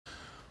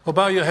Well,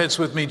 bow your heads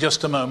with me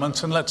just a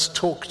moment and let's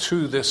talk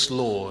to this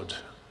Lord.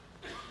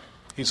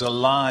 He's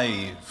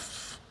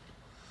alive.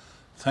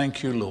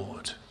 Thank you,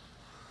 Lord.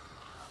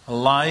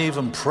 Alive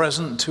and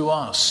present to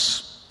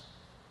us.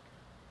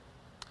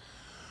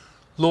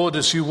 Lord,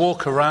 as you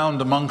walk around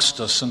amongst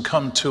us and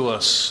come to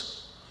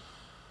us,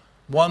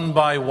 one,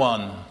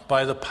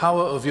 by the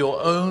power of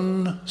your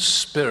own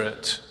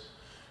Spirit,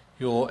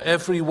 your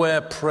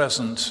everywhere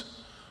present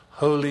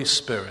Holy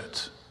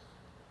Spirit,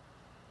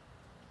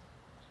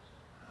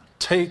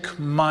 take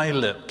my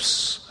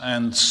lips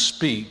and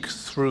speak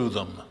through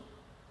them.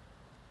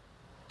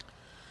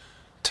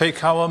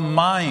 Take our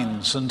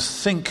minds and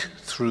think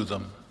through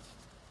them.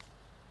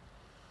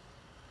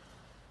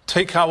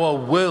 Take our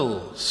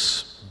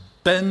wills,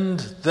 bend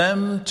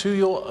them to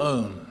your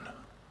own.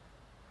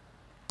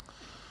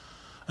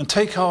 And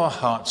take our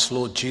hearts,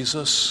 Lord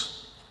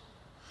Jesus,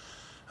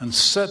 and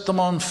set them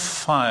on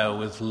fire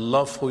with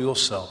love for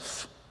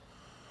yourself.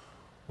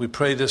 We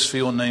pray this for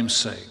your name's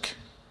sake.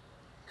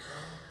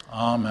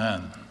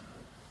 Amen.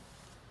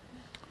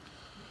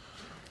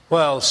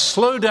 Well,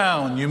 slow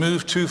down, you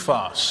move too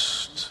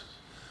fast.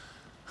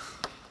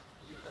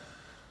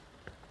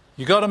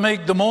 You got to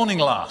make the morning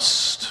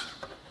last.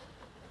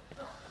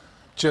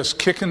 Just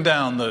kicking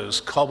down those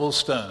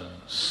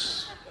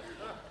cobblestones.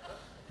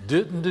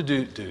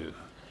 Doot-and-doot-do.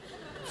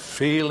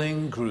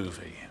 Feeling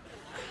groovy.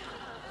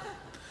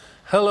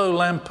 Hello,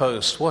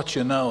 lamppost, what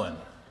you knowin'?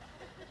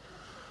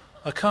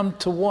 I come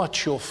to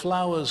watch your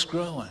flowers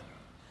growing.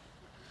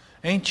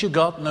 Ain't you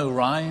got no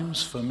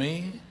rhymes for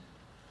me?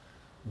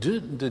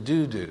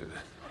 Do-do-do-do.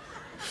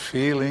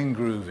 Feeling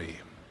groovy.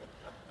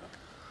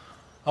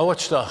 I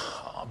watched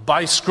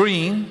by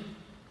screen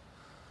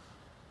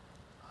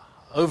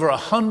over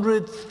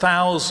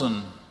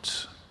 100,000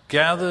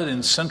 gathered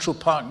in Central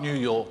Park, New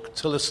York,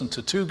 to listen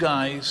to two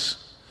guys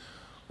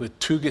with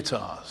two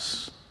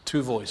guitars,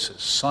 two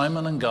voices,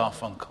 Simon and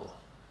Garfunkel.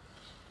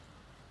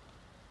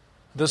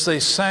 As they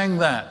sang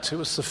that, it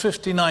was the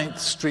 59th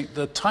Street,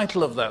 the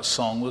title of that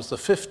song was the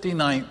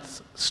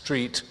 59th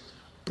Street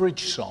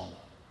Bridge Song.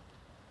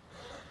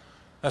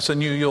 That's a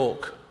New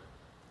York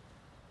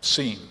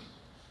scene.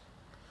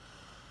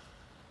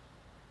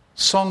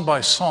 Song by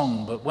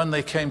song, but when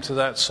they came to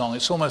that song,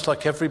 it's almost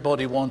like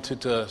everybody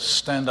wanted to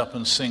stand up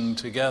and sing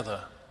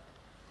together.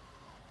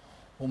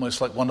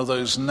 Almost like one of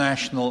those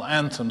national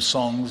anthem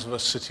songs of a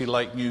city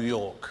like New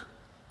York.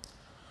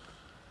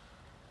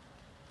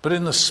 But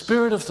in the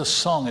spirit of the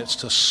song, it's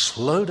to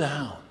slow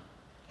down.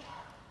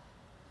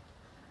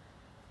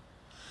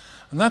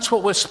 And that's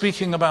what we're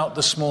speaking about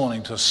this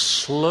morning, to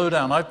slow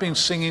down. I've been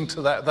singing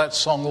to that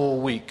song all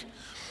week.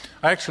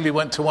 I actually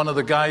went to one of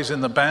the guys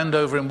in the band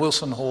over in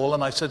Wilson Hall,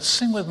 and I said,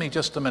 sing with me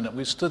just a minute.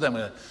 We stood there and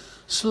we went,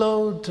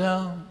 slow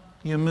down,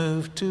 you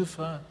move too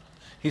fast.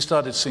 He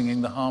started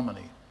singing the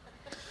harmony.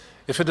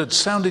 If it had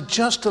sounded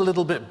just a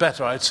little bit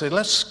better, I'd say,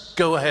 let's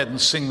go ahead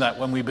and sing that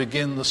when we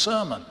begin the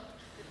sermon.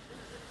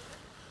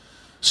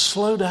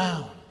 Slow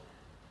down.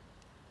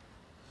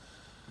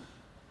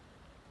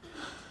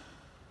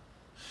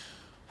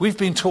 We've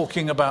been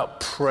talking about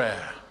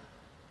prayer.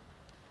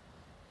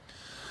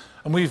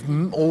 And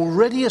we've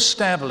already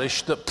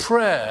established that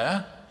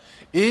prayer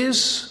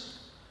is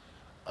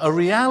a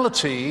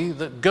reality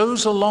that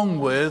goes along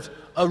with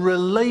a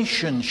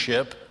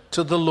relationship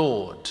to the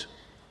Lord.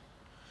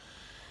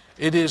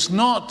 It is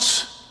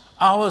not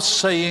our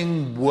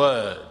saying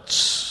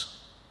words,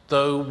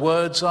 though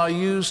words are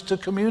used to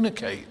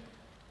communicate.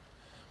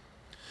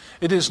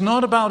 It is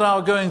not about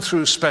our going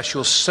through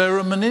special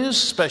ceremonies,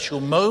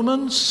 special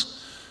moments,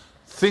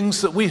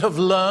 things that we have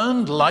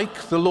learned,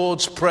 like the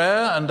Lord's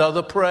Prayer and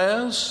other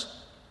prayers.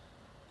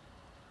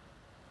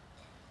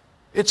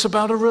 It's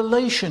about a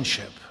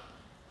relationship.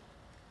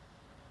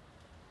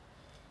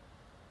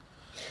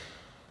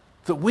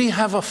 That we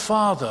have a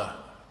Father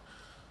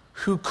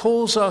who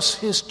calls us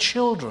his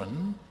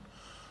children,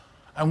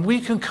 and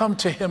we can come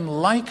to him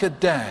like a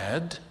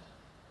dad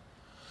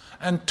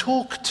and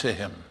talk to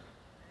him.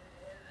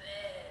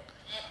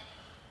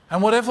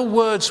 And whatever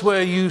words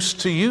we're used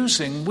to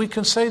using, we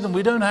can say them.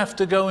 We don't have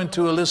to go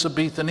into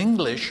Elizabethan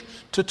English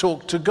to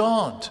talk to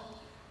God.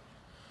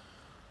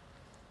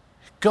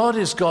 God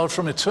is God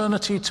from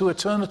eternity to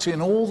eternity.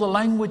 In all the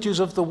languages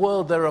of the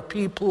world, there are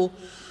people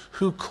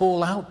who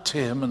call out to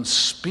him and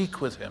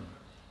speak with him.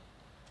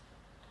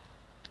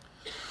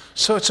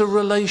 So it's a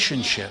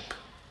relationship.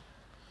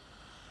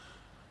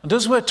 And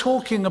as we're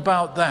talking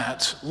about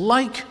that,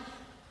 like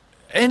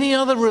any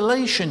other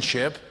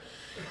relationship,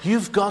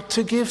 you've got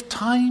to give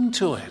time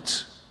to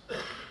it.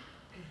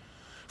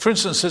 For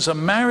instance, there's a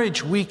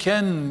marriage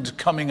weekend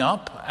coming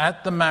up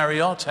at the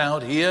Marriott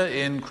out here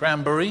in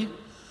Cranberry.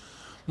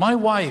 My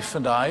wife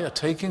and I are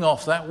taking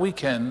off that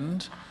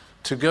weekend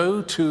to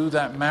go to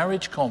that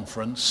marriage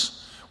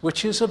conference,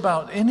 which is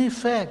about, in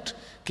effect,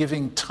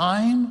 giving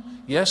time,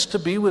 yes, to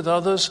be with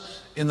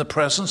others in the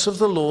presence of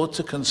the Lord,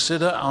 to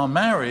consider our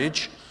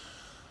marriage,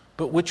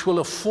 but which will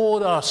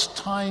afford us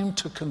time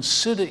to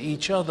consider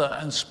each other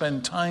and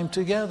spend time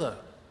together.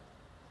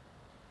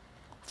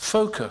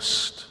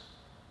 Focused.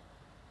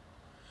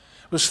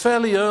 It was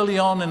fairly early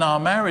on in our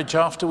marriage,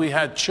 after we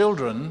had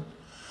children,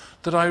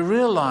 that I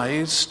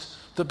realized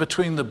that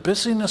between the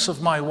busyness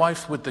of my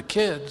wife with the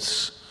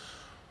kids,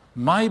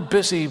 my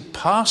busy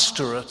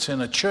pastorate in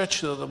a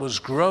church that was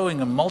growing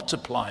and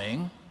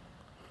multiplying,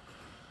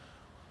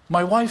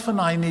 my wife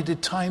and I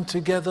needed time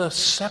together,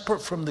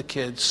 separate from the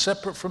kids,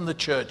 separate from the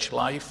church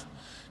life,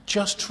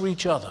 just for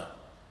each other.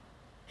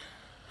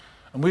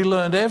 And we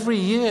learned every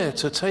year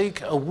to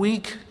take a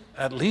week,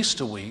 at least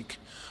a week,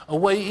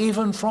 away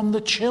even from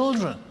the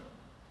children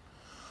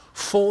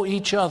for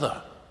each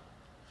other.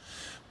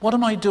 What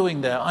am I doing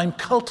there?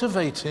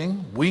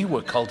 We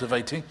were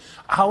cultivating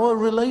our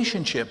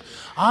relationship.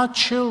 Our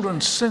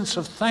children since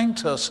have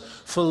thanked us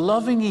for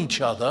loving each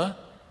other.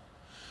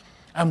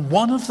 And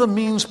one of the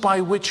means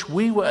by which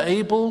we were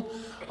able,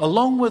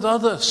 along with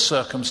other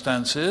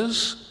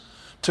circumstances,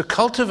 to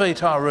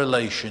cultivate our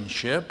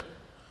relationship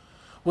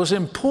was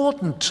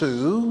important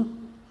to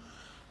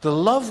the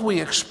love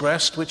we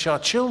expressed, which our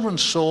children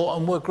saw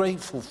and were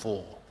grateful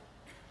for.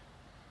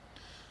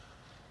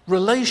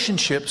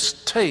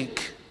 Relationships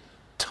take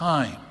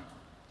time.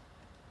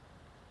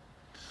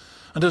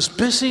 And as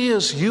busy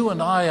as you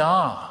and I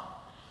are,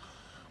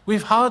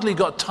 we've hardly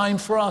got time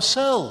for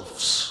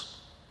ourselves,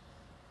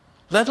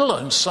 let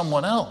alone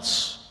someone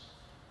else.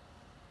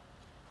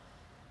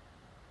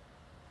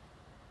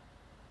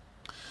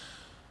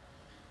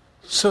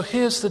 So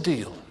here's the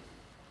deal.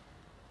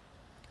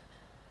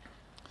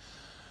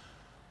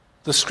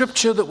 The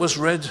scripture that was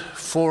read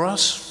for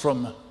us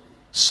from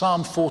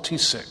Psalm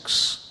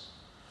 46,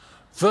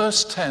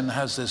 verse 10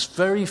 has this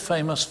very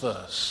famous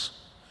verse.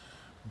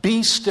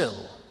 Be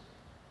still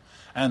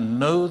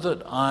and know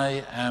that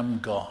I am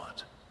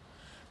God.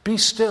 Be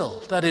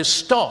still, that is,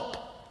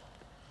 stop.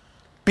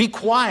 Be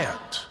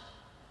quiet.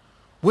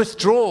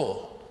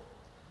 Withdraw.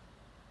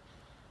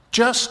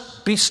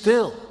 Just be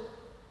still.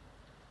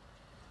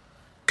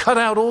 Cut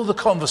out all the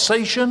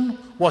conversation,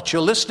 what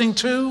you're listening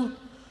to,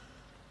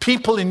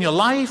 people in your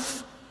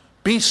life.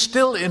 Be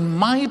still in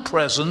my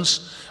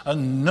presence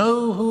and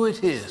know who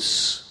it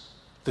is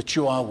that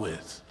you are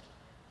with.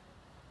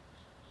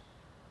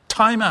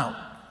 Time out.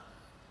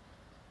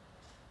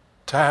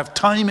 To have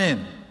time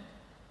in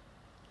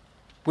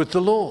with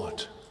the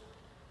Lord.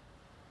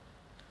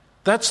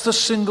 That's the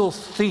single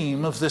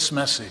theme of this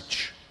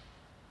message.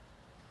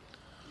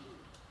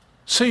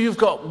 So you've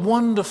got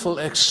wonderful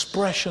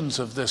expressions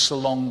of this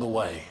along the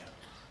way.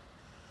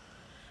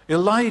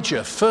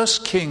 Elijah, 1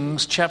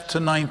 Kings chapter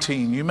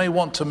 19. You may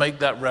want to make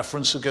that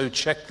reference, so go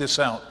check this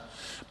out.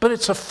 But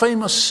it's a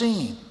famous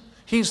scene.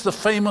 He's the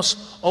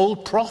famous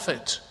old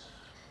prophet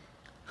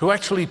who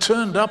actually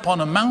turned up on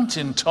a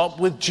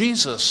mountaintop with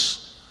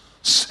Jesus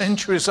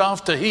centuries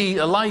after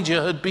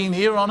Elijah, had been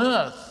here on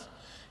earth.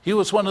 He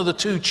was one of the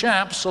two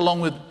chaps, along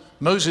with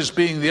Moses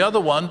being the other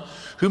one,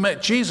 who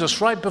met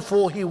Jesus right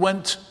before he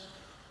went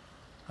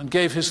and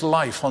gave his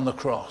life on the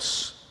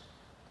cross.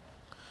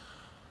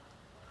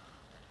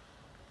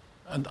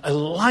 And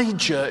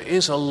Elijah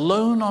is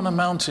alone on a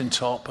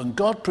mountaintop, and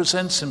God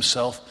presents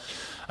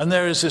himself, and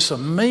there is this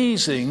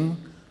amazing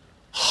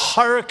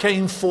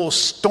hurricane-force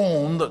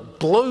storm that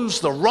blows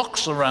the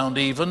rocks around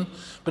even,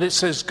 but it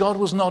says God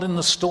was not in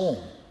the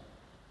storm.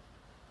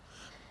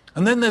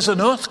 And then there's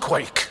an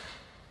earthquake,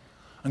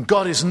 and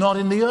God is not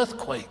in the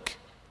earthquake.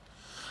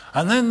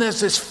 And then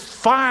there's this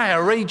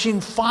fire, raging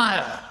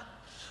fire,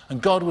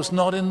 and God was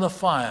not in the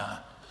fire.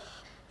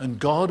 And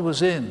God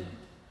was in,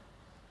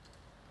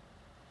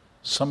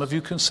 some of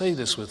you can say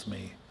this with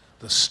me,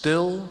 the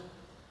still,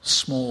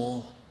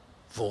 small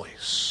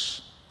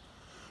voice.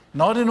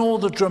 Not in all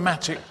the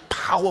dramatic,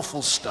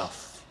 powerful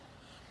stuff,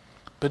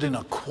 but in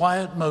a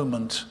quiet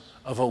moment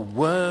of a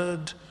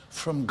word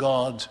from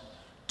God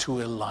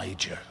to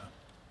Elijah.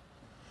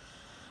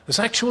 There's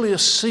actually a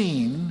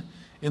scene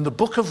in the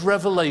book of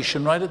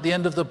Revelation, right at the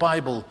end of the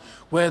Bible,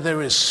 where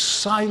there is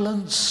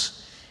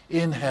silence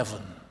in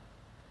heaven.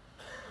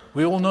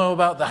 We all know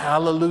about the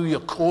hallelujah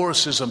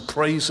choruses and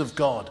praise of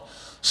God.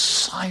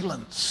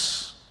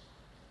 Silence.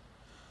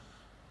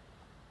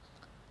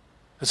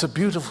 There's a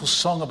beautiful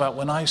song about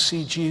when I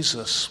see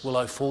Jesus, will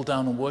I fall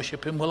down and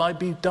worship him? Will I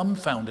be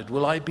dumbfounded?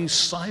 Will I be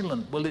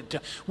silent?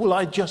 Will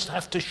I just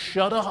have to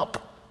shut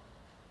up?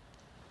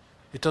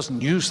 It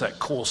doesn't use that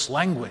coarse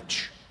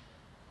language.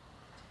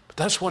 But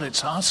that's what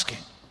it's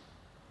asking.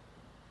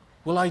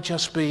 Will I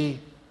just be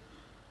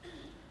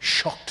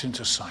shocked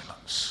into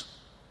silence?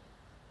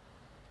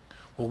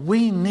 Well,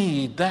 we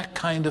need that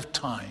kind of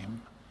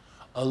time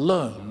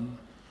alone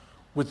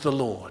with the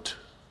Lord.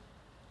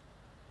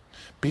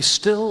 Be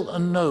still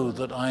and know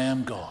that I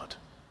am God.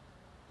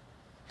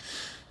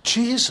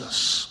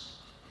 Jesus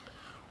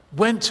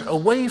went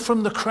away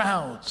from the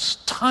crowds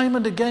time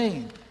and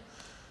again.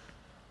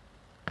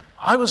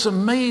 I was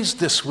amazed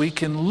this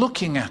week in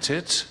looking at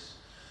it,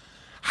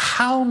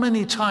 how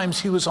many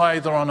times he was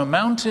either on a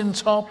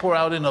mountaintop or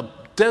out in a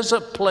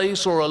desert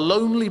place or a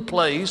lonely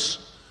place.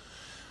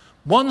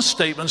 One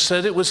statement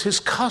said it was his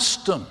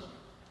custom,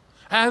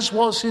 as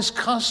was his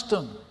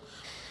custom,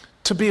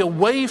 to be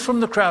away from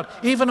the crowd,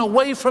 even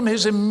away from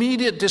his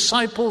immediate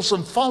disciples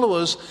and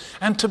followers,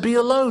 and to be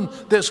alone.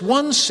 There's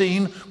one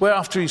scene where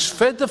after he's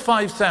fed the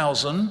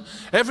 5,000,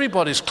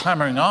 everybody's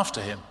clamoring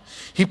after him.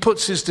 He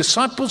puts his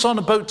disciples on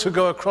a boat to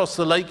go across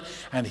the lake,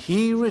 and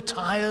he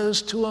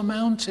retires to a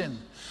mountain.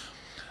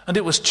 And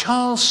it was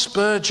Charles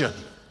Spurgeon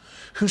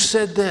who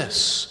said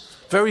this,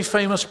 very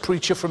famous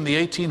preacher from the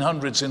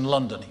 1800s in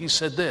London. He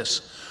said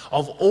this: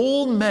 of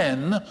all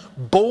men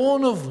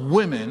born of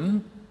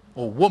women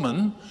or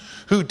woman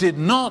who did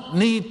not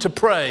need to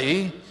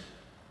pray,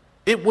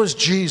 it was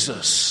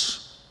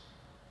Jesus.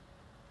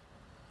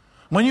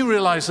 When you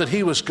realize that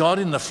he was God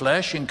in the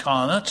flesh,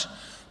 incarnate,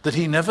 that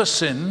he never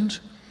sinned,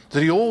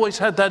 that he always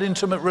had that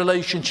intimate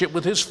relationship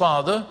with his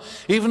Father.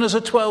 Even as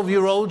a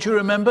 12-year-old, you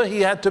remember,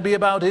 he had to be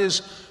about his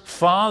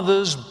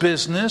Father's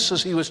business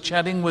as he was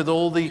chatting with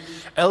all the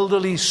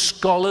elderly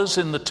scholars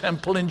in the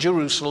temple in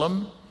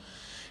Jerusalem.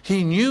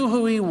 He knew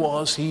who he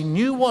was. He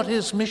knew what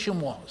his mission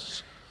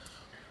was.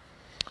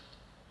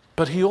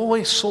 But he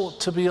always sought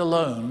to be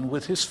alone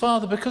with his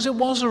Father because it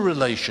was a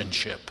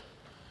relationship.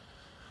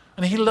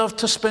 And he loved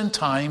to spend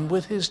time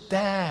with his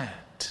dad.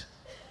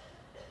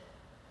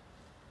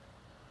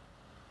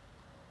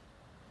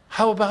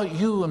 How about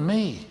you and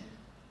me?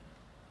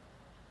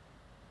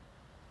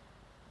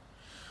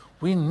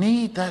 We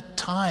need that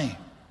time.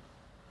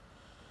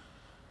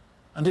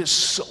 And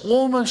it's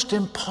almost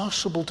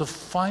impossible to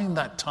find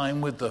that time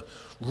with the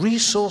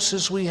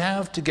resources we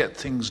have to get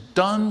things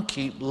done,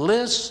 keep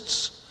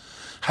lists,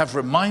 have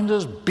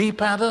reminders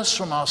beep at us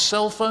from our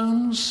cell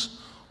phones,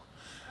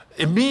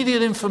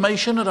 immediate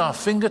information at our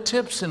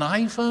fingertips in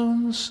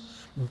iPhones,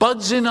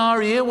 buds in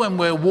our ear when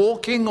we're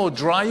walking or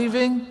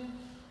driving.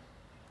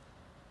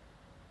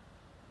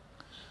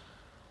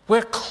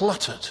 We're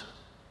cluttered.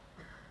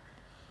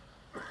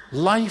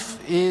 Life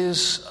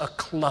is a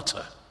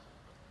clutter.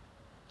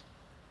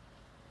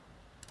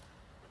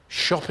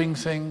 Shopping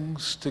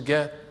things to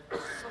get,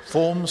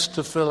 forms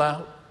to fill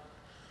out.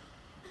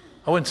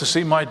 I went to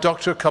see my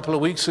doctor a couple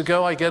of weeks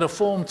ago. I get a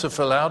form to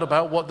fill out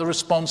about what the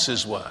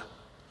responses were.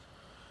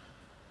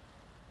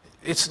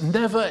 It's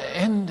never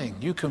ending.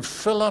 You can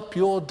fill up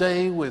your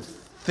day with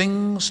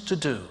things to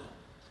do.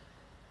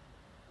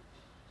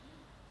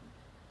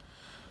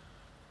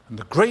 And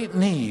the great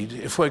need,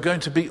 if we're going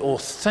to be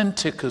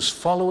authentic as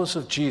followers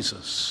of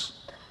Jesus,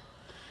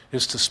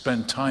 is to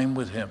spend time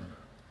with him,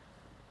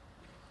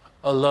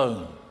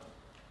 alone,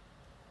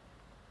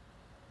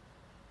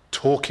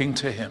 talking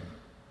to him.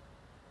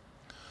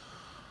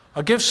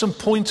 I'll give some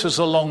pointers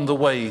along the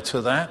way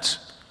to that.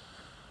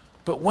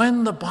 But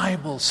when the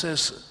Bible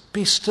says,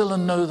 be still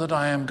and know that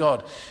I am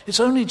God, it's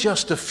only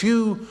just a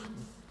few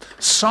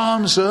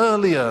Psalms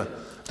earlier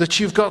that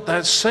you've got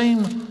that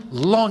same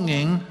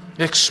longing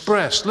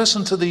expressed.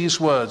 Listen to these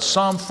words.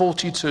 Psalm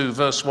 42,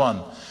 verse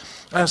 1.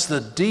 As the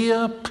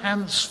deer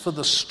pants for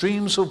the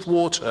streams of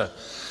water.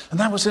 And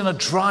that was in a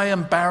dry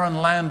and barren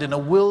land, in a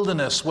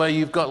wilderness where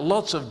you've got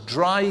lots of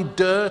dry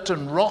dirt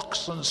and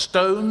rocks and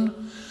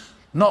stone,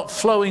 not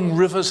flowing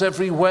rivers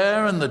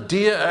everywhere, and the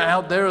deer are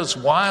out there as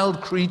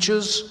wild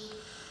creatures.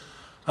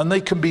 And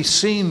they can be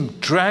seen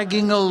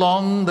dragging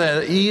along,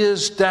 their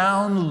ears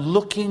down,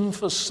 looking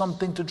for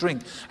something to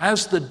drink.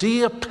 As the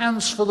deer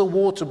pants for the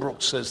water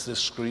brook, says this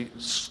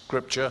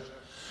scripture,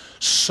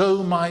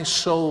 so my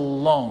soul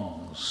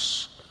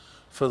longs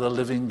for the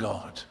living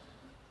God.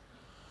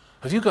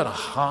 Have you got a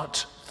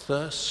heart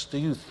thirst? Are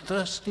you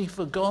thirsty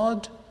for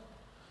God?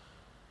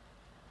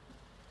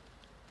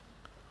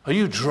 Are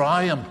you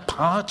dry and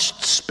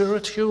parched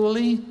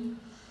spiritually?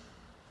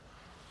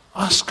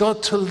 Ask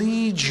God to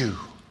lead you,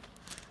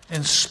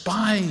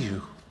 inspire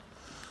you.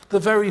 The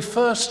very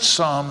first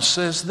psalm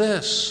says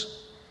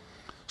this,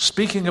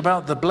 speaking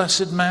about the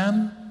blessed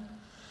man,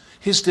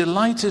 his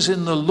delight is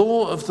in the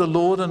law of the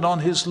Lord, and on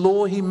his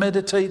law he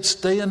meditates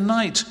day and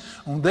night.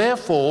 And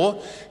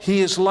therefore, he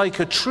is like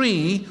a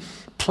tree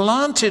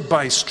planted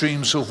by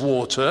streams of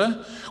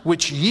water,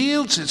 which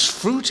yields its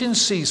fruit in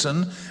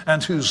season,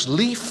 and whose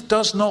leaf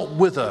does not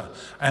wither,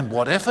 and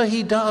whatever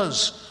he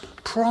does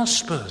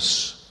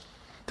prospers.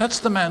 That's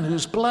the man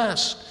who's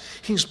blessed.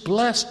 He's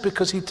blessed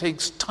because he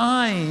takes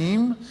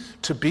time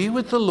to be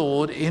with the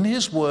Lord in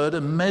his word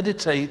and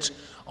meditate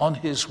on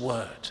his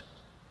word.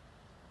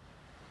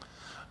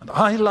 And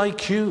I,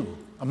 like you,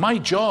 and my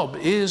job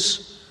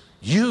is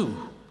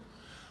you.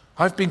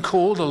 I've been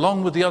called,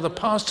 along with the other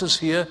pastors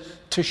here,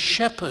 to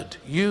shepherd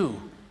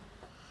you.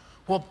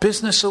 What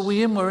business are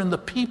we in? We're in the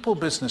people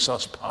business,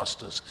 us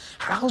pastors.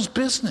 How's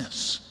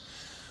business?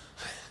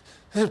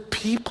 They're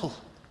people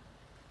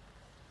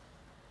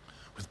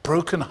with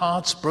broken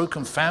hearts,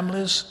 broken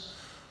families,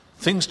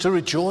 things to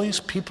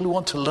rejoice, people who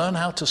want to learn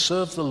how to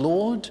serve the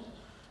Lord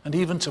and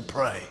even to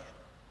pray.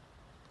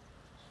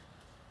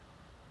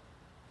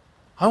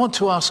 I want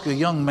to ask a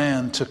young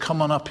man to come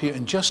on up here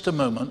in just a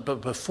moment,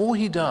 but before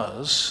he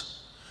does,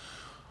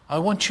 I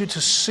want you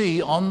to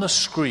see on the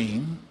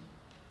screen,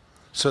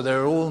 so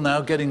they're all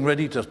now getting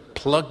ready to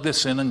plug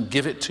this in and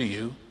give it to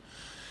you,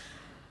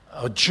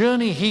 a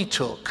journey he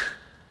took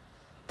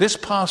this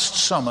past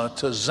summer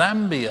to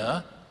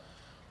Zambia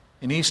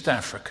in East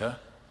Africa,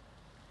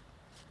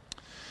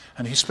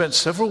 and he spent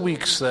several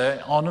weeks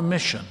there on a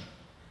mission.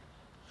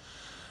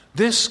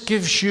 This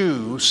gives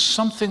you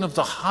something of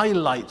the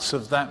highlights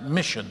of that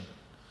mission.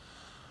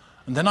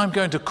 And then I'm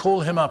going to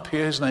call him up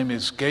here. His name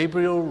is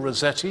Gabriel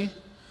Rossetti,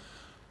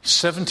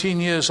 17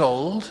 years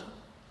old,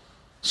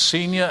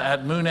 senior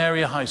at Moon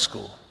Area High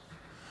School,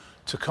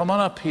 to come on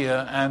up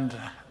here and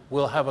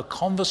we'll have a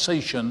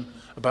conversation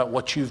about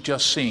what you've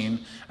just seen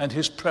and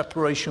his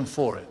preparation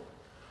for it.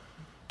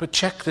 But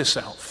check this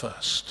out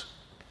first.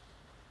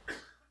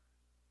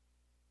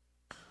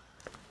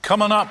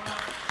 Come on up.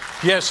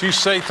 Yes, you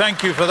say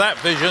thank you for that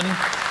vision.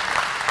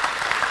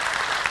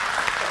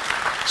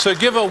 So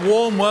give a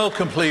warm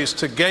welcome, please,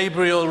 to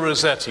Gabriel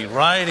Rossetti,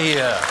 right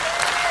here.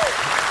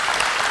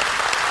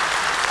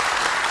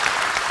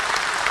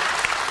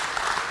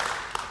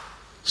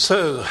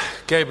 So,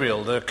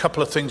 Gabriel, there are a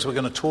couple of things we're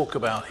going to talk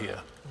about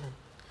here.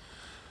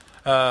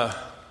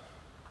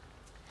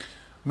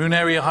 Moon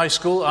Area High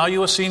School, are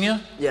you a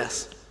senior?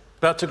 Yes.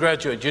 About to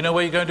graduate. Do you know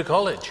where you're going to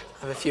college?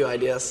 I have a few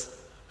ideas.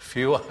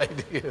 Few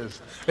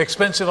ideas.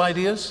 Expensive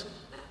ideas?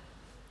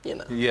 You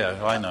know.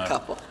 Yeah, I know. A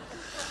couple.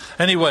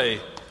 Anyway,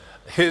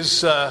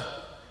 his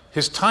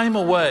time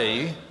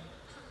away,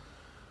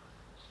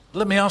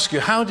 let me ask you,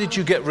 how did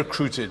you get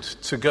recruited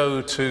to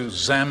go to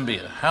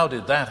Zambia? How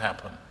did that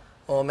happen?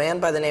 Well, a man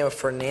by the name of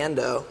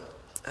Fernando,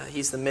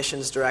 he's the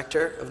missions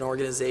director of an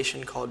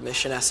organization called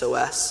Mission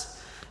SOS,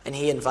 and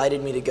he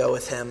invited me to go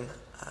with him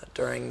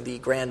during the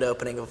grand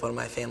opening of one of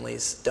my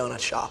family's donut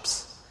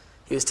shops.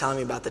 He was telling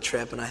me about the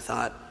trip, and I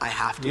thought, I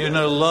have to go. You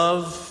know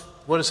love,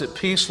 what is it,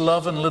 peace,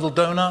 love, and little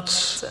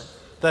donuts?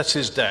 That's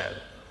his dad.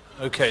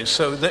 Okay,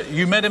 so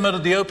you met him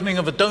at the opening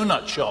of a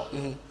donut shop.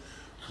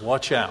 Mm-hmm.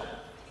 Watch out.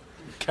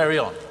 Carry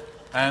on.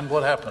 And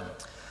what happened?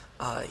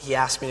 He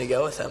asked me to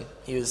go with him.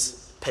 He was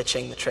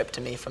pitching the trip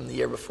to me from the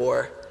year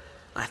before.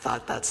 And I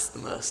thought, that's the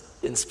most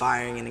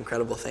inspiring and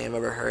incredible thing I've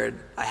ever heard.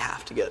 I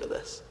have to go to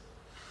this.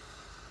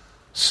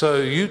 So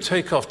you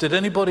take off. Did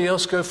anybody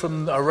else go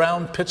from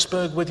around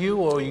Pittsburgh with you,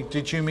 or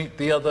did you meet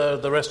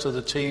the rest of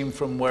the team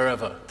from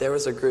wherever? There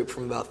was a group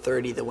from about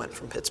 30 that went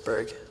from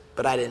Pittsburgh,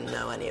 but I didn't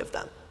know any of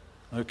them.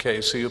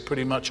 Okay, so you're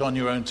pretty much on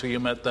your own till you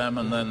met them,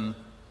 and then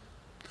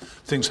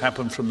things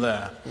happened from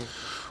there.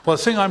 Well,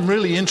 the thing I'm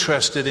really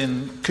interested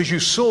in, because you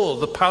saw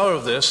the power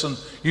of this, and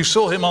you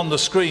saw him on the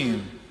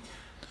screen,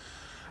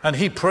 and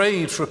he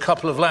prayed for a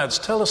couple of lads.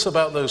 Tell us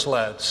about those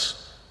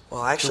lads.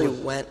 Well, I actually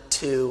went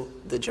to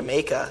the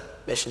Jamaica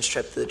missions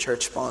trip to the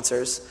church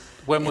sponsors.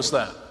 When was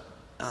that?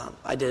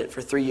 I did it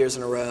for 3 years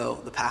in a row,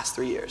 the past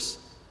 3 years.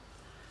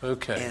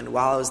 Okay. And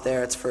while I was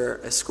there, it's for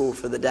a school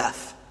for the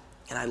deaf.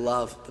 And I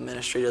love the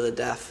ministry to the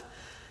deaf.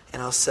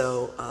 And I was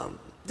so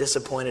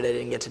disappointed I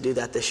didn't get to do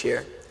that this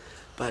year.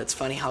 But it's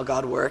funny how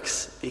God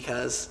works,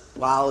 because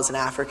while I was in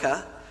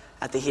Africa,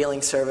 at the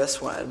healing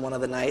service, one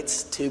of the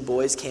nights, 2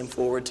 boys came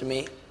forward to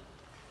me,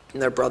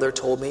 and their brother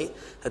told me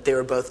that they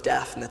were both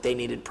deaf and that they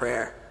needed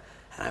prayer.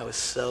 And I was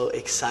so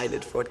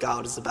excited for what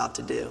God was about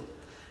to do.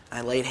 And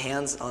I laid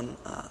hands on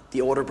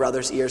the older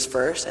brother's ears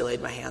first. I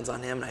laid my hands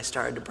on him, and I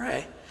started to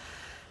pray.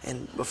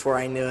 And before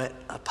I knew it,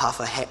 a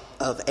puff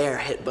of air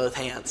hit both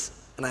hands.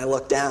 And I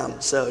looked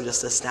down, so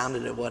just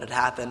astounded at what had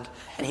happened.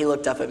 And he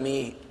looked up at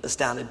me,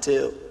 astounded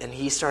too. And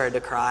he started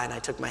to cry, and I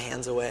took my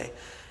hands away.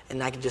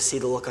 And I could just see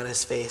the look on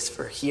his face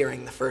for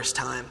hearing the first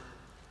time.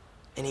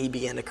 And he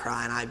began to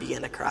cry, and I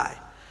began to cry.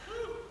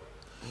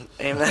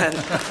 Amen.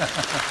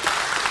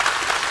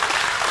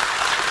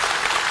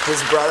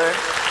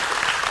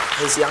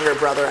 His younger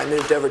brother, I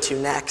moved over to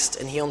next,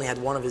 and he only had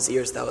one of his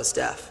ears that was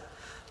deaf.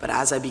 But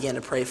as I began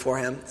to pray for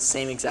him, the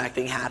same exact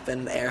thing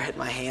happened. The air hit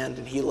my hand,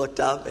 and he looked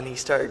up, and he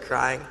started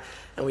crying.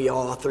 And we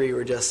all 3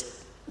 were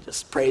just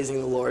praising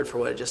the Lord for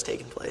what had just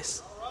taken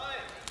place.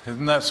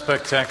 Isn't that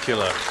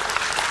spectacular?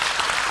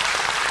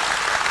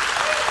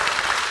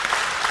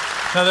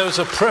 Now, there was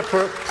a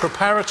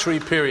preparatory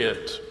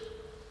period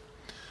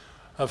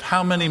of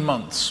how many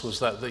months was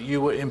that you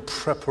were in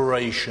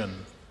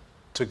preparation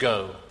to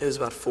go? It was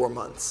about 4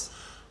 months.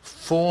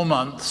 4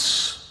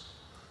 months.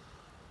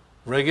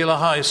 Regular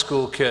high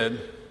school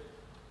kid,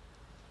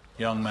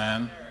 young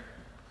man,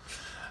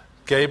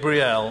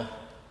 Gabriel,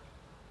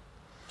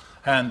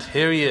 and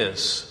here he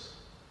is,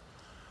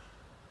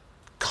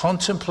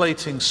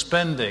 contemplating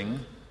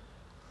spending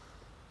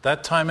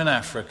that time in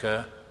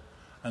Africa.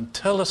 And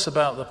tell us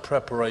about the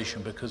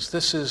preparation, because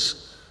this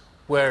is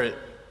where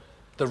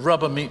the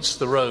rubber meets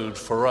the road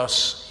for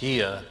us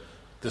here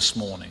this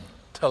morning.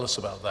 Tell us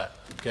about that,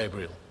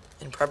 Gabriel.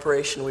 In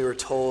preparation, we were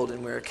told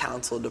and we were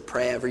counseled to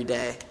pray every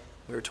day.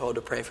 We were told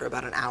to pray for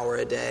about an hour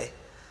a day.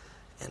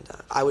 And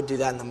I would do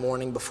that in the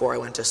morning before I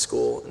went to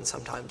school, and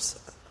sometimes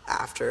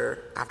after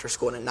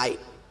school and at night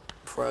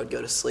before I would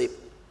go to sleep.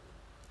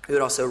 We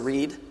would also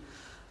read.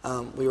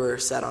 We were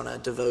set on a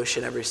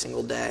devotion every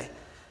single day.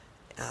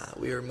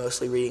 We were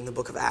mostly reading the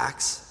book of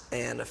Acts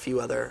and a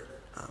few other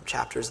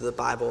chapters of the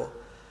Bible.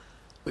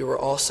 We were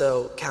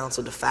also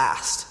counseled to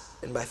fast.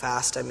 And by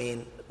fast, I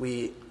mean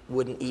we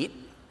wouldn't eat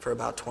for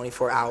about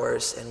 24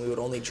 hours, and we would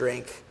only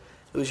drink.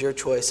 It was your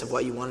choice of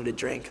what you wanted to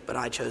drink, but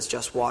I chose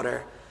just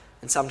water.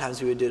 And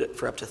sometimes we would do it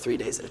for up to 3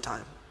 days at a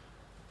time.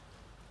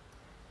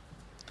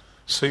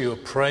 So you were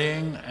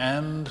praying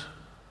and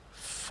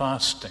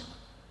fasting.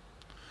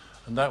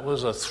 And that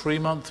was a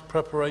 3-month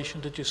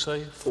preparation, did you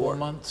say? 4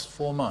 months?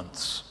 4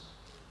 months.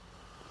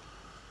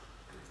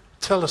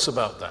 Tell us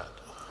about that.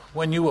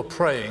 When you were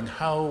praying,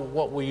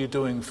 what were you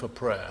doing for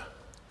prayer?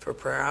 For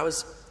prayer, I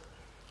was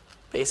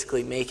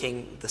basically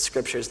making the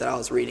scriptures that I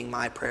was reading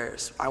my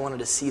prayers. I wanted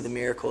to see the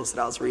miracles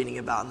that I was reading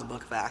about in the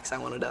book of Acts. I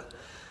wanted to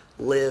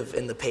live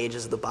in the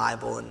pages of the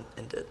Bible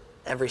and to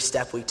every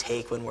step we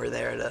take when we're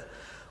there to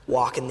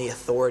walk in the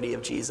authority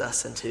of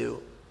Jesus and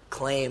to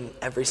claim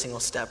every single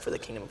step for the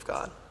kingdom of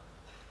God.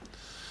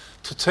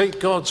 To take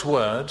God's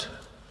word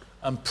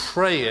and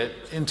pray it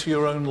into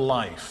your own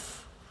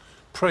life.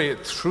 Pray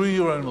it through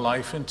your own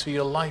life into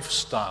your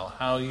lifestyle,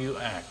 how you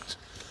act.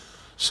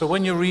 So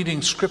when you're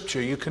reading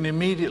scripture, you can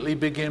immediately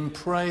begin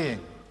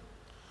praying.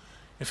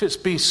 If it's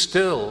be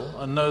still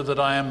and know that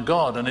I am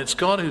God, and it's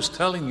God who's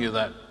telling you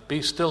that,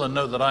 be still and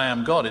know that I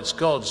am God. It's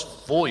God's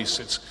voice.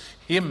 It's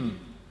him,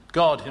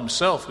 God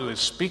himself, who is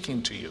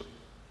speaking to you.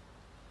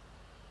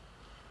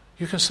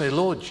 You can say,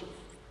 Lord,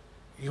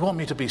 you want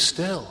me to be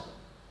still.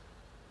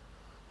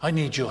 I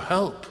need your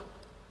help.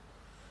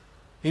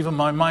 Even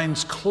my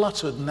mind's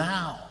cluttered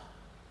now.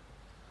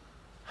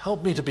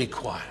 Help me to be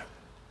quiet.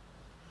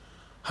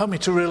 Help me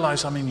to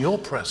realize I'm in your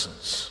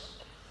presence.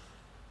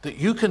 That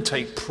you can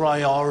take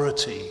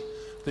priority.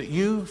 That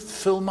you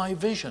fill my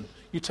vision.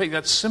 You take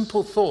that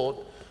simple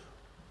thought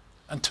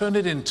and turn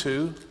it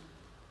into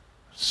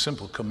a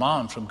simple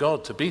command from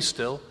God to be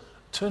still.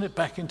 Turn it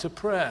back into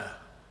prayer.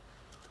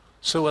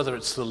 So whether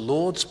it's the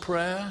Lord's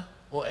Prayer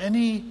or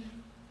any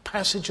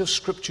passage of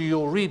scripture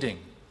you're reading,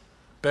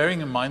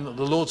 bearing in mind that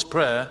the Lord's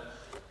Prayer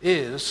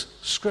is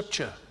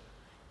scripture,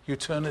 you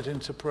turn it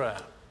into prayer.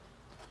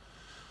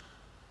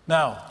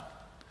 Now,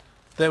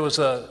 give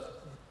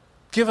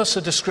us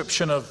a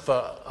description of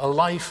a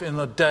life in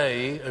the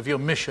day of your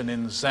mission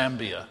in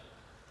Zambia.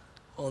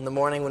 Well, in the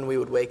morning when we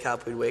would wake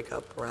up, we'd wake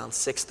up around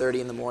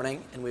 6:30 in the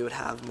morning, and we would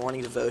have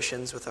morning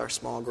devotions with our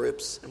small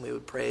groups, and we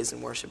would praise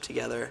and worship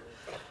together,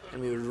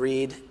 and we would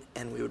read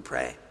and we would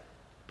pray.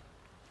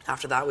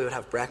 After that, we would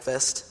have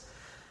breakfast,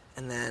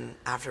 and then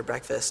after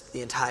breakfast,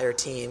 the entire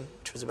team,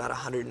 which was about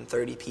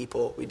 130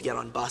 people, we'd get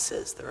on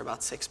buses. There were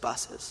about 6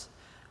 buses.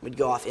 We'd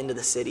go off into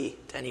the city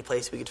to any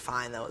place we could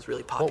find that was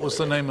really popular. What was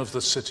the name of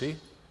the city?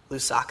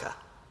 Lusaka.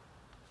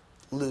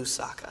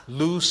 Lusaka.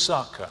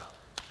 Lusaka.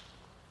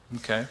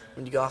 Okay.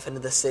 We'd go off into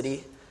the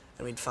city,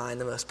 and we'd find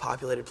the most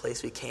populated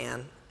place we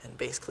can, and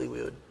basically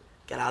we would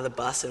get out of the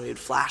bus and we would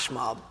flash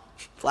mob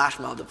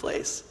the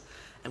place.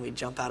 And we'd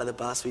jump out of the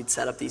bus, we'd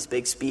set up these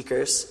big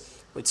speakers,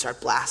 we'd start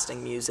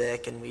blasting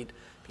music, and we'd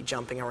be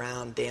jumping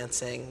around,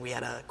 dancing. We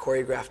had a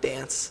choreographed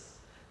dance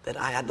that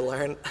I had to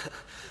learn.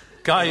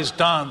 Guys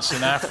dance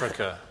in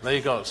Africa.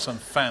 They got some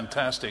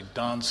fantastic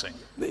dancing.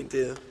 They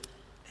do.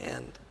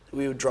 And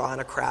we would draw in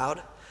a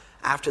crowd.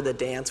 After the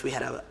dance, we'd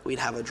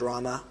have a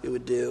drama. We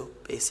would do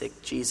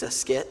basic Jesus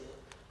skit,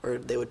 where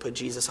they would put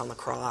Jesus on the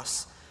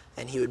cross,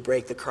 and he would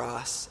break the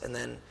cross, and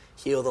then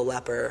heal the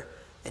leper,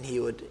 and he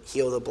would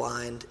heal the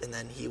blind, and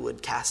then he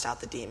would cast out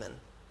the demon.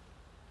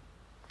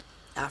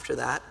 After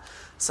that,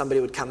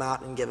 somebody would come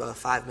out and give a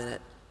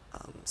 5-minute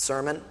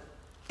sermon,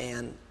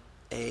 and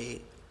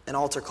an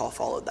altar call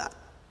followed that.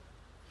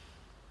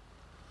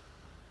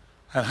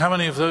 And how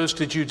many of those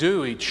did you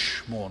do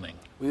each morning?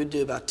 We would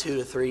do about 2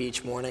 to 3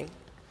 each morning,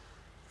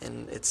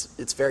 and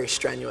it's very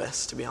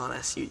strenuous, to be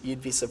honest.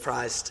 You'd be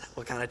surprised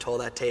what kind of toll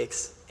that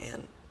takes,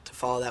 and to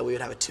follow that, we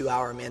would have a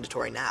 2-hour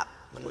mandatory nap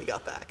when we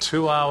got back.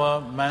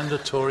 2-hour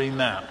mandatory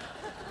nap.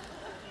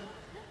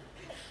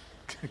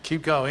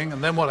 Keep going,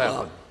 and then what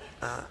happened?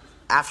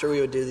 After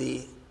we would do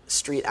the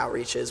street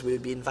outreaches, we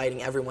would be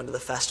inviting everyone to the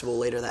festival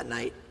later that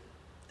night.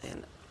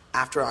 And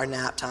after our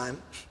nap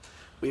time,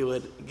 we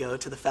would go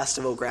to the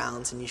festival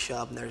grounds, and you show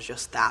up, and there's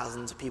just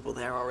thousands of people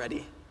there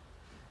already.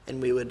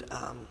 And we would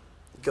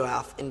go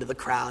out into the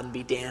crowd and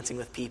be dancing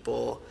with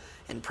people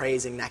and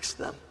praising next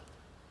to them.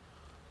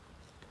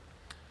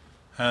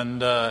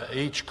 And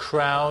each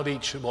crowd,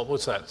 what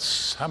was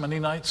that? How many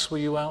nights were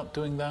you out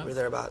doing that? We were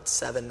there about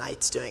 7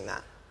 nights doing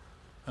that.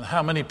 And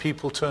how many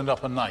people turned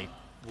up a night,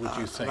 would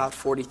you think? About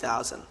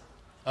 40,000.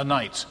 A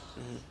night?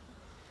 Mm-hmm.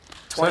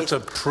 So that's a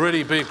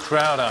pretty big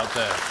crowd out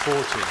there, 40.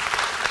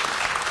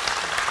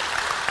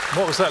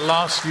 What was that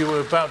last? You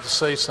were about to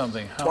say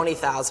something.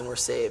 20,000 were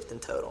saved in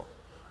total.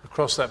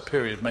 Across that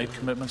period, made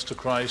commitments to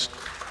Christ,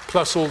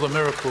 plus all the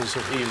miracles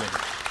of healing.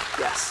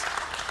 Yes.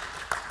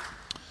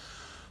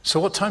 So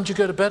what time do you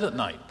go to bed at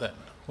night then?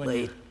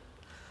 Late.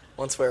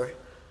 Once we're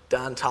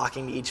done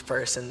talking to each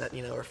person that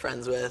we're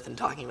friends with and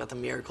talking about the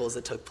miracles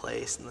that took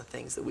place and the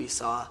things that we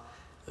saw,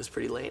 it was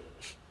pretty late.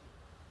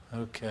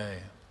 Okay.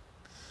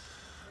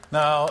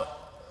 Now,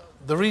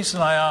 the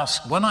reason I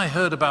asked, when I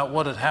heard about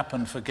what had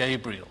happened for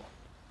Gabriel,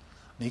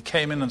 and he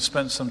came in and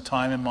spent some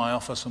time in my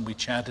office and we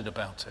chatted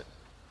about it,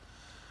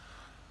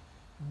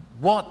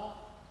 what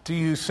do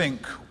you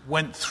think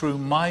went through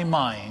my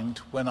mind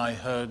when I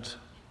heard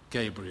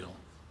Gabriel?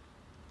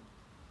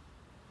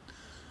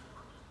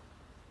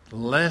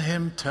 Let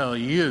him tell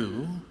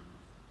you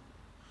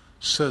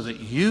so that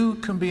you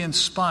can be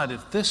inspired.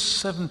 If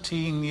this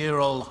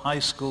 17-year-old high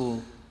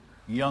school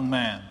young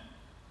man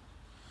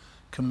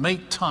can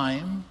make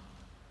time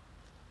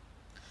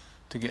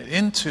to get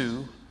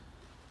into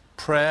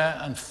prayer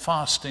and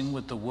fasting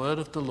with the word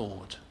of the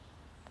Lord,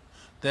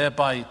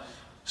 thereby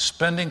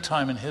spending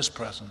time in his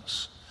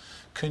presence,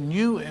 can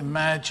you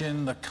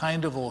imagine the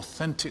kind of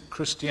authentic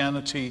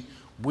Christianity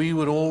we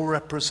would all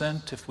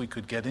represent if we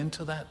could get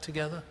into that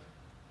together?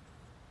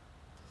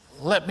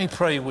 Let me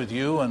pray with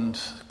you and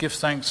give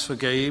thanks for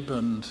Gabe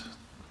and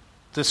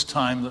this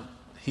time that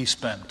he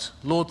spent.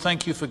 Lord,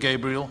 thank you for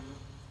Gabriel.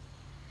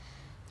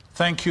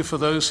 Thank you for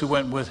those who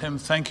went with him.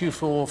 Thank you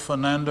for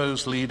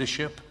Fernando's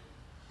leadership.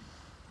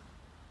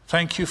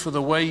 Thank you for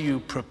the way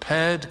you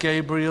prepared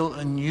Gabriel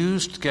and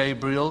used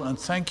Gabriel, and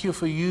thank you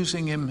for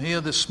using him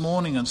here this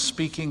morning and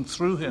speaking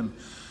through him.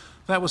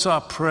 That was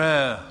our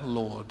prayer,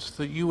 Lord,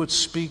 that you would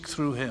speak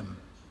through him.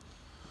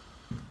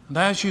 And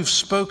as you've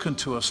spoken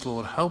to us,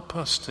 Lord, help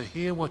us to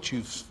hear what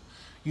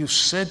you've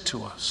said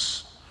to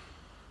us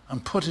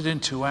and put it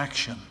into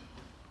action.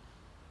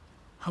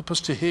 Help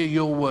us to hear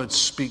your words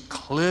speak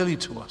clearly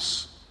to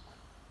us.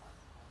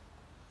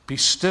 Be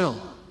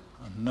still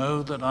and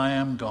know that I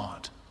am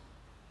God.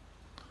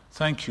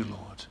 Thank you,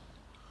 Lord.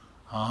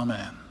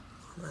 Amen.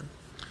 Amen.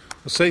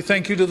 We'll say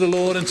thank you to the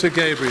Lord and to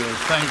Gabriel.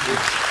 Thank you.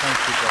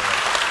 Thank you, God.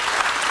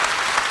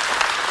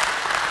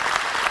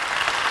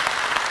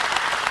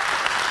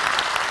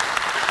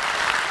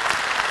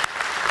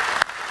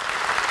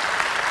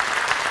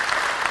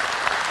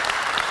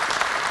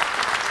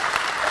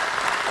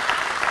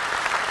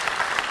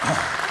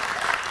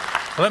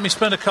 Let me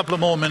spend a couple of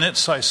more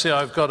minutes. I see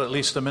I've got at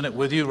least a minute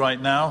with you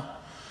right now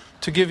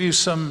to give you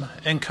some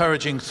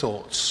encouraging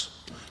thoughts.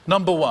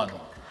 Number one,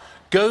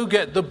 go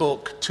get the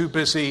book Too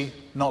Busy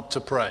Not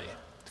to Pray.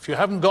 If you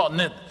haven't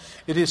gotten it,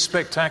 it is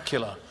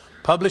spectacular.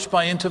 Published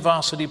by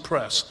InterVarsity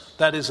Press.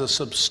 That is a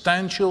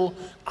substantial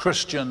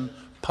Christian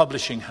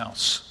publishing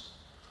house.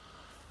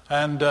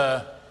 And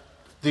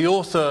the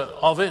author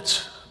of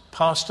it,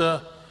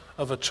 pastor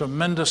of a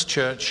tremendous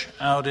church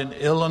out in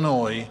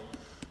Illinois,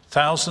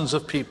 thousands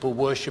of people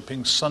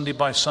worshiping Sunday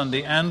by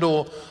Sunday, and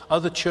or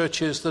other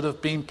churches that have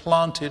been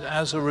planted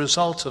as a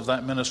result of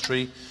that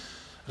ministry,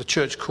 a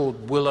church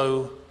called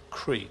Willow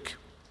Creek.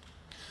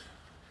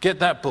 Get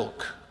that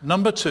book.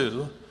 Number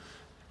two,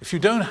 if you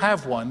don't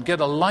have one,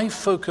 get a Life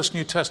Focus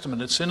New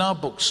Testament. It's in our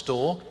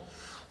bookstore.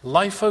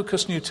 Life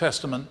Focus New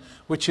Testament,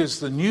 which is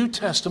the New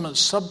Testament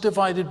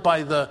subdivided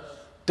by the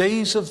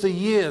days of the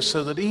year,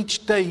 so that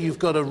each day you've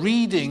got a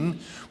reading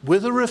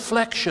with a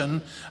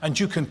reflection, and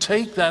you can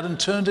take that and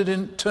turn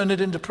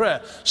it into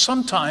prayer.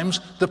 Sometimes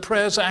the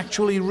prayer's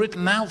actually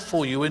written out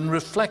for you in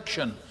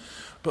reflection,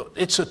 but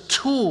it's a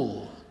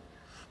tool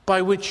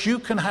by which you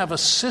can have a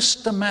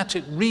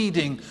systematic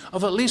reading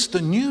of at least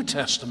the New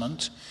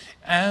Testament,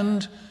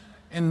 and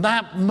in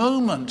that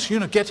moment,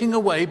 getting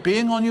away,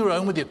 being on your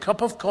own with your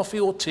cup of coffee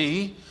or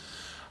tea,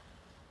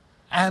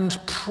 and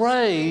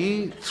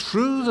pray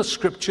through the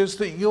scriptures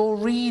that you're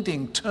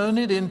reading. Turn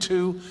it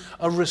into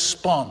a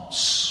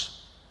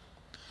response.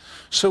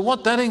 So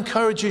what that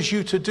encourages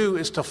you to do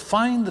is to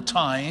find the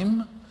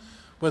time,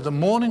 whether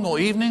morning or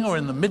evening or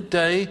in the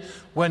midday,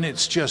 when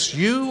it's just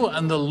you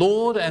and the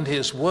Lord and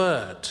his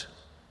word.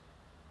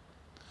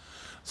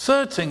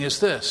 Third thing is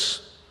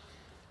this.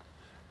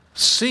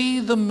 See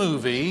the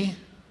movie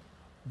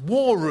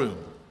War Room.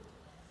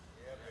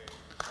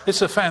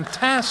 It's a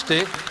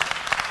fantastic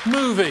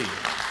movie.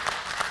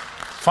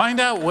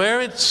 Find out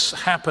where it's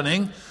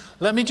happening.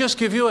 Let me just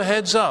give you a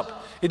heads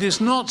up. It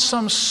is not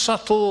some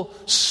subtle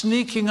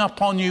sneaking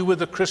up on you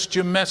with a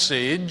Christian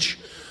message.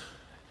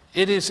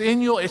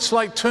 It's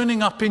like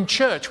turning up in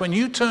church. When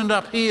you turned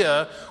up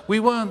here, we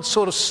weren't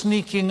sort of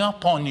sneaking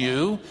up on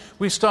you.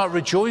 We start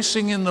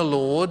rejoicing in the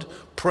Lord,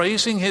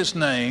 praising his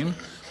name.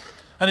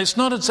 And it's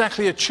not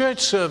exactly a church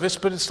service,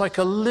 but it's like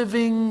a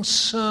living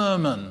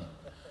sermon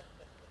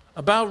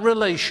about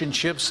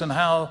relationships and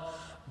how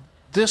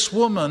this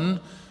woman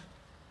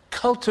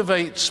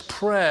cultivates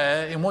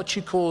prayer in what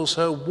she calls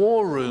her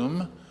war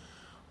room,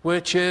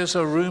 which is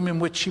a room in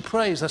which she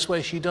prays. That's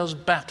where she does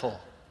battle.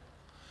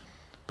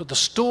 But the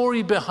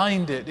story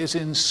behind it is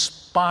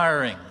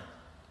inspiring.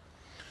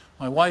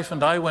 My wife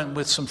and I went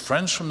with some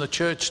friends from the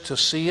church to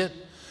see it,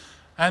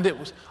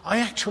 and I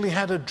actually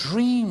had a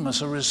dream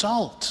as a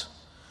result.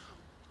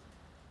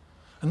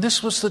 And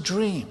this was the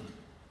dream.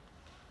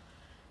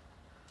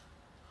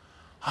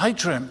 I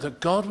dreamt that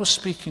God was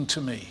speaking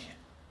to me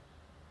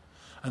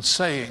and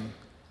saying,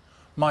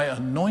 my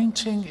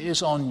anointing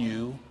is on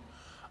you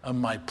and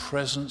my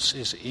presence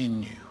is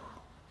in you.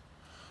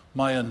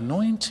 My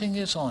anointing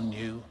is on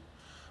you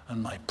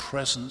and my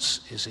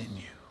presence is in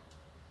you.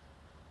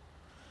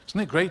 Isn't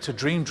it great to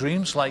dream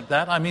dreams like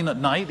that? I mean, at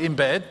night in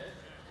bed.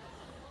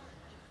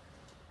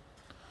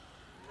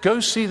 Go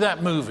see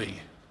that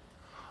movie.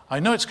 I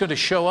know it's going to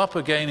show up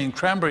again in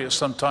Cranberry at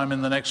some time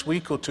in the next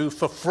week or two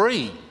for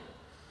free.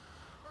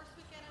 First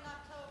weekend in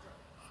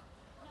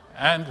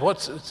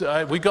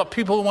October. And we got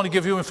people who want to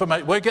give you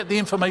information. We'll get the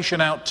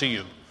information out to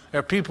you. There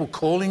are people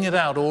calling it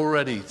out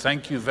already.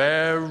 Thank you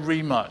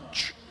very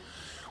much.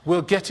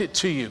 We'll get it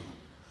to you.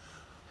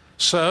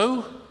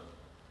 So,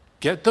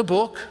 get the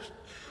book,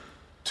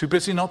 Too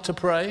Busy Not to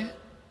Pray.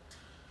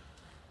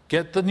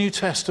 Get the New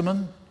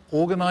Testament,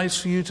 organized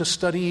for you to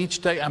study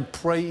each day and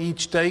pray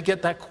each day.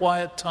 Get that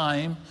quiet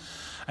time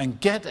and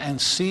get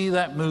and see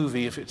that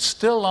movie. If it's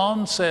still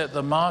on, say at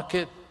the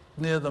market,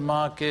 near the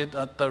market,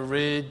 at the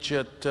Ridge,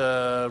 at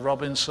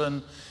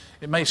Robinson,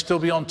 it may still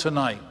be on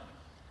tonight.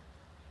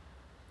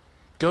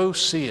 Go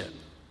see it.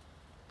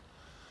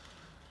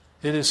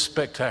 It is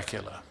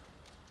spectacular.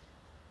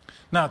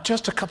 Now,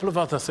 just a couple of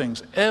other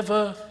things,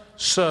 ever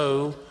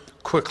so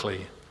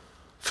quickly.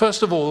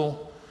 First of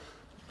all,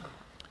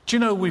 do you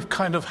know we've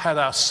kind of had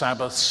our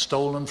Sabbath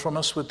stolen from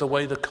us with the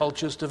way the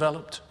culture's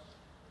developed?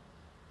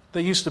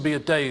 There used to be a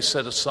day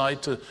set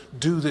aside to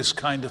do this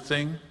kind of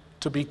thing,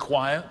 to be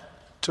quiet,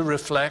 to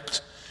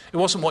reflect. It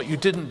wasn't what you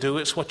didn't do,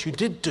 it's what you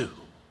did do.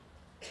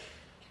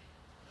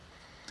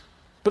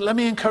 But let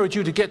me encourage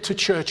you to get to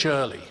church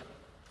early,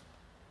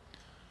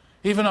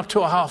 even up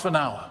to a half an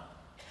hour.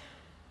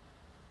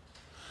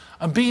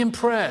 And be in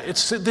prayer.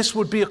 This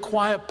would be a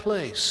quiet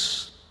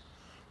place.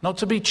 Not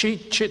to be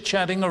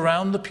chit-chatting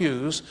around the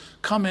pews.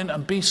 Come in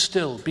and be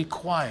still, be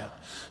quiet.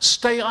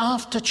 Stay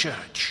after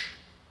church.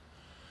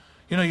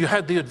 You know, you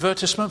had the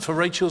advertisement for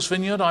Rachel's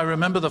Vineyard. I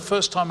remember the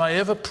first time I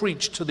ever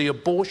preached to the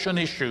abortion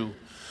issue.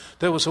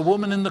 There was a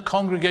woman in the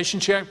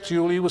congregation, she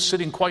actually was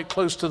sitting quite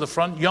close to the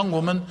front, young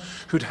woman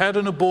who'd had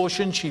an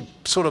abortion. She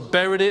sort of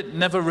buried it,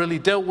 never really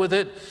dealt with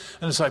it.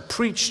 And as I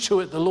preached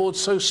to it, the Lord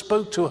so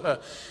spoke to her.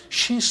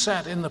 She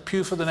sat in the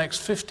pew for the next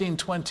 15,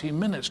 20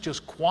 minutes,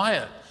 just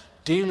quiet,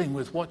 dealing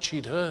with what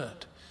she'd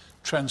heard.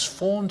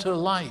 Transformed her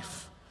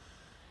life.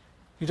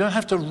 You don't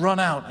have to run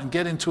out and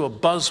get into a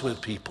buzz with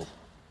people.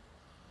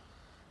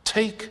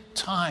 Take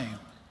time,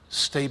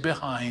 stay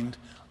behind,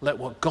 let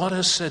what God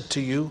has said to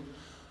you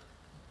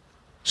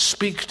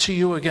speak to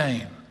you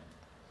again.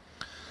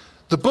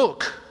 The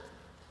book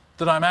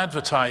that I'm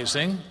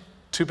advertising,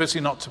 Too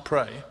Busy Not to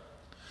Pray,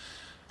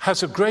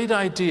 has a great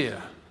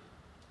idea.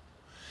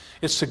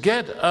 It's to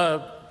get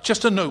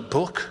just a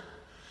notebook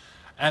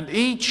and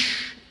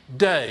each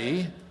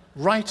day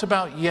write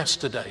about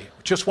yesterday,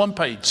 just one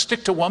page,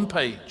 stick to one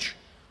page.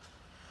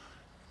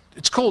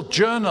 It's called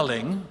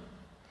journaling,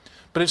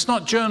 but it's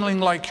not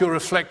journaling like you're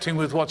reflecting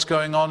with what's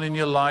going on in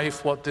your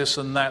life, what this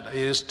and that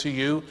is to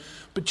you,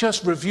 but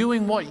just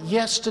reviewing what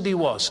yesterday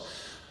was.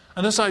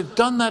 And as I've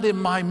done that in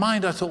my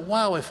mind, I thought,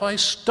 wow, if I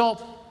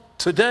stop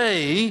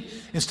today,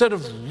 instead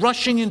of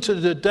rushing into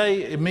the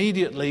day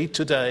immediately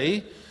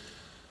today,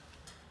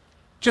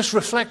 just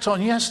reflect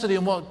on yesterday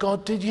and what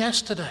God did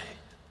yesterday.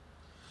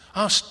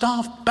 Our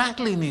staff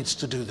badly needs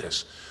to do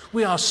this.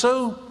 We are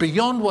so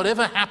beyond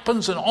whatever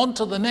happens and on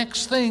to the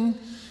next thing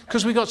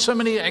because we've got so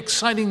many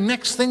exciting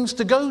next things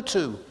to go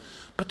to.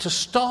 But to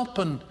stop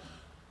and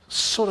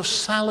sort of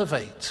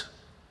salivate,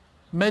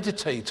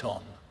 meditate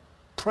on,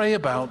 pray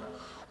about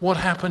what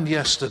happened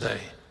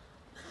yesterday.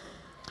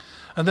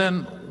 And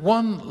then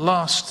one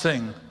last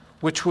thing,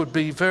 which would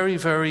be very,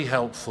 very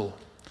helpful.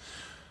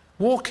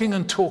 Walking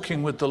and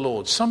talking with the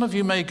Lord. Some of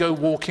you may go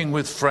walking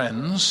with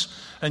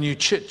friends and you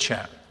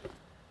chit-chat.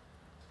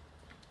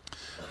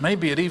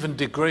 Maybe it even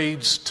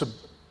degrades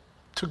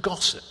to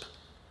gossip.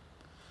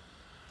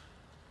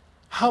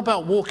 How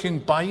about walking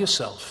by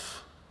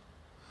yourself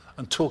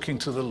and talking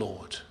to the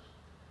Lord?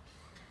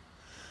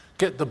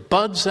 Get the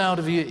buds out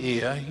of your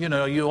ear. You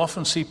know, you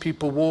often see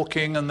people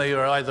walking and they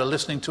are either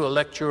listening to a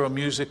lecture or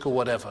music or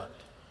whatever.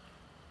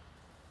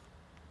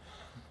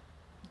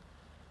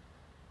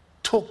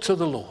 Talk to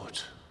the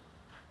Lord.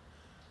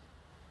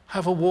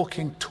 Have a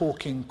walking,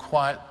 talking,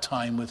 quiet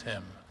time with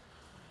him.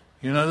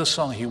 You know the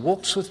song, he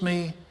walks with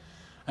me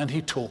and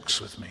he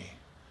talks with me.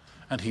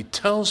 And he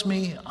tells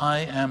me I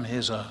am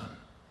his own.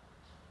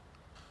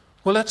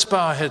 Well, let's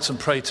bow our heads and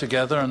pray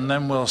together and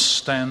then we'll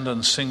stand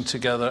and sing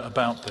together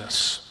about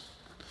this.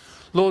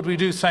 Lord, we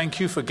do thank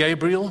you for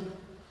Gabriel,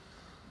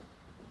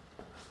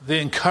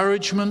 the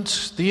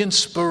encouragement, the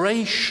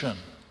inspiration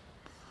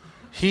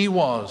he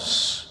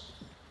was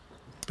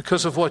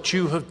because of what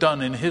you have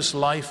done in his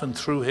life and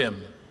through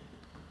him.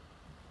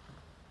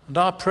 And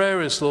our prayer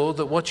is, Lord,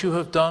 that what you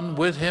have done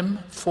with him,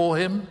 for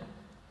him,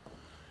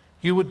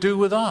 you would do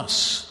with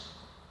us.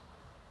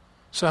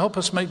 So help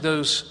us make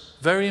those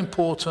very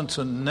important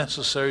and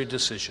necessary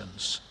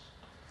decisions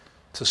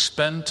to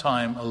spend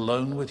time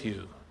alone with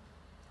you.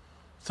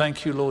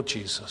 Thank you, Lord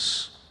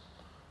Jesus.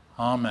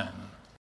 Amen.